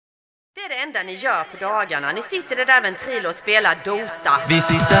Det är det enda ni gör på dagarna. Ni sitter i där ventrilo och spelar Dota. Vi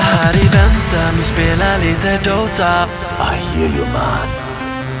sitter här i väntan och spelar lite Dota. I hear you, man.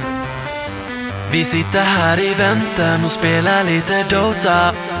 Vi sitter här i väntan och spelar lite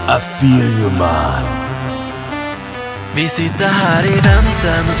Dota. I feel you, man. Vi sitter här i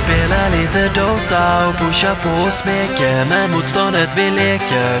väntan och spelar lite Dota och pushar på och smeker med motståndet vi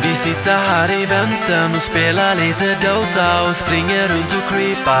leker. Vi sitter här i väntan och spelar lite Dota och springer runt och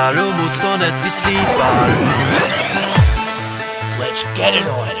creepar och motståndet vi slipar. Let's get it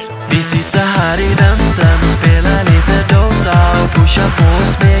on. Vi sitter här i väntan och spelar lite Dota och pushar på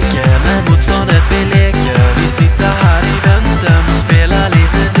och smeker med motståndet vi leker. Vi sitter här i väntan och spelar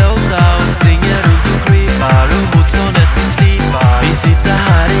lite Dota och springer runt och creepar och motståndet vi slipar. Vi sitter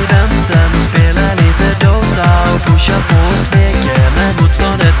här i väntan och spelar lite Dota och pushar på och smeker med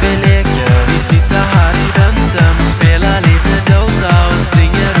motståndet vi leker. Vi sitter här i väntan och spelar lite Dota och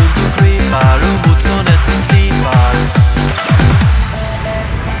springer runt och creepar och motståndet vi slipar.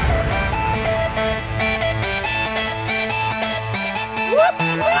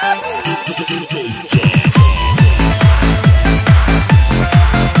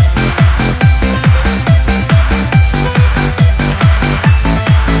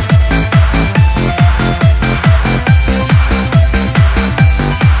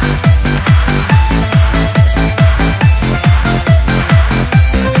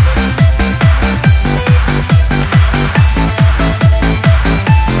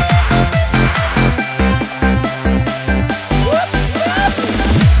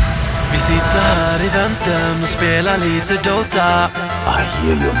 Och spela lite Dota. I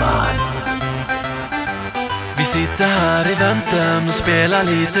hear you, man. Vi sitter här i väntan och spelar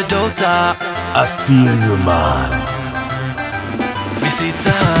lite Dota. I feel you, man. Vi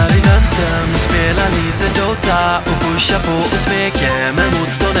sitter här i väntan och spelar lite Dota och pushar på och smeker med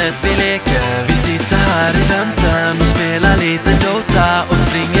motståndet vi leker. Vi sitter här i väntan och spelar lite Dota och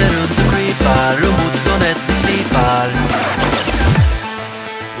springer runt och creepar och motståndet vi slipar.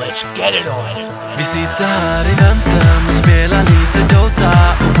 Let's get it on. Vi sitter här i väntan och spelar lite Dota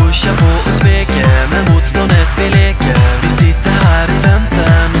och pushar på och smeker med motståndet vi leker. Vi sitter här i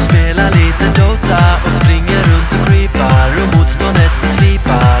väntan och spelar lite Dota och springer runt och creepar och motståndet vi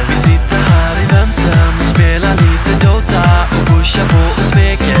slipar. Vi sitter här i väntan och spelar lite Dota och pushar på och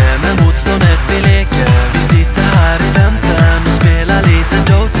smeker med motståndet vi leker. Vi sitter här i väntan och spelar lite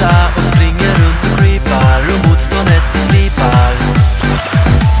Dota och springer runt och creepar och motståndet vi slipar.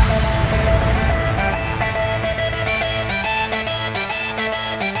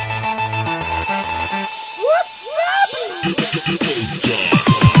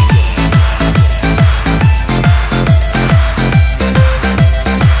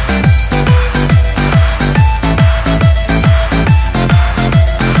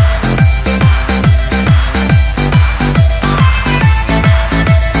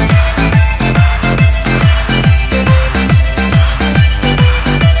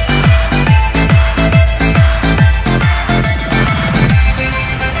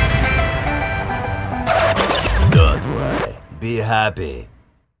 Be happy.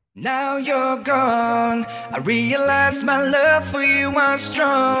 Now you're gone, I realize my love for you was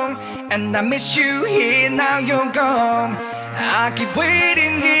strong, and I miss you here, now you're gone. I keep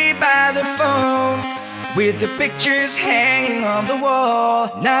waiting here by the phone, with the pictures hanging on the wall.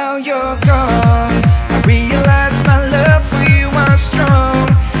 Now you're gone, I realize my love for you was strong,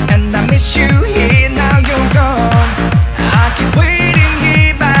 and I miss you here, now you're gone. I keep waiting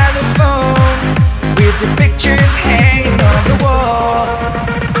here by the phone, with the pictures hanging on the wall.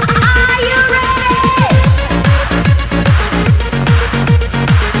 Are you ready?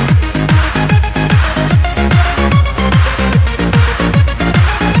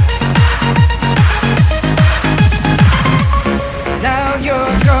 Now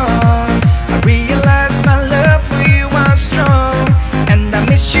you're gone, I realize my love for you was strong, and I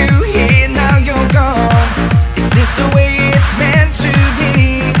miss you here, now you're gone. Is this the way it's meant to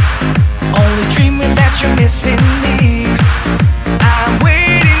be? Only dreaming that you're missing me. I'm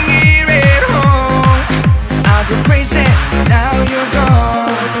waiting here at home, I'll go crazy, now you're gone.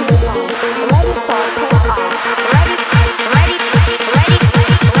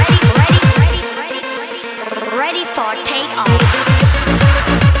 Ready for takeoff.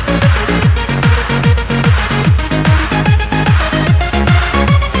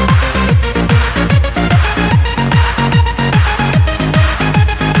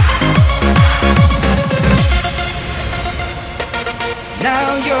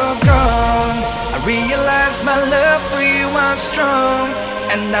 Now you're gone, I realize my love for you was strong,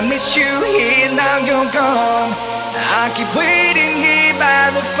 and I miss you here, now you're gone. I keep waiting here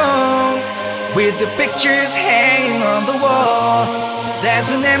by the phone, with the pictures hanging on the wall.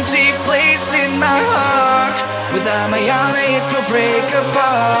 There's an empty place in my heart. Without my honor it will break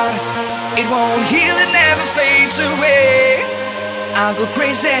apart. It won't heal, it never fades away. I'll go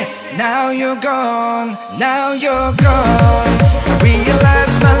crazy, now you're gone. Now you're gone. I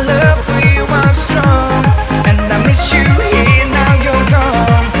realize my love for you was strong.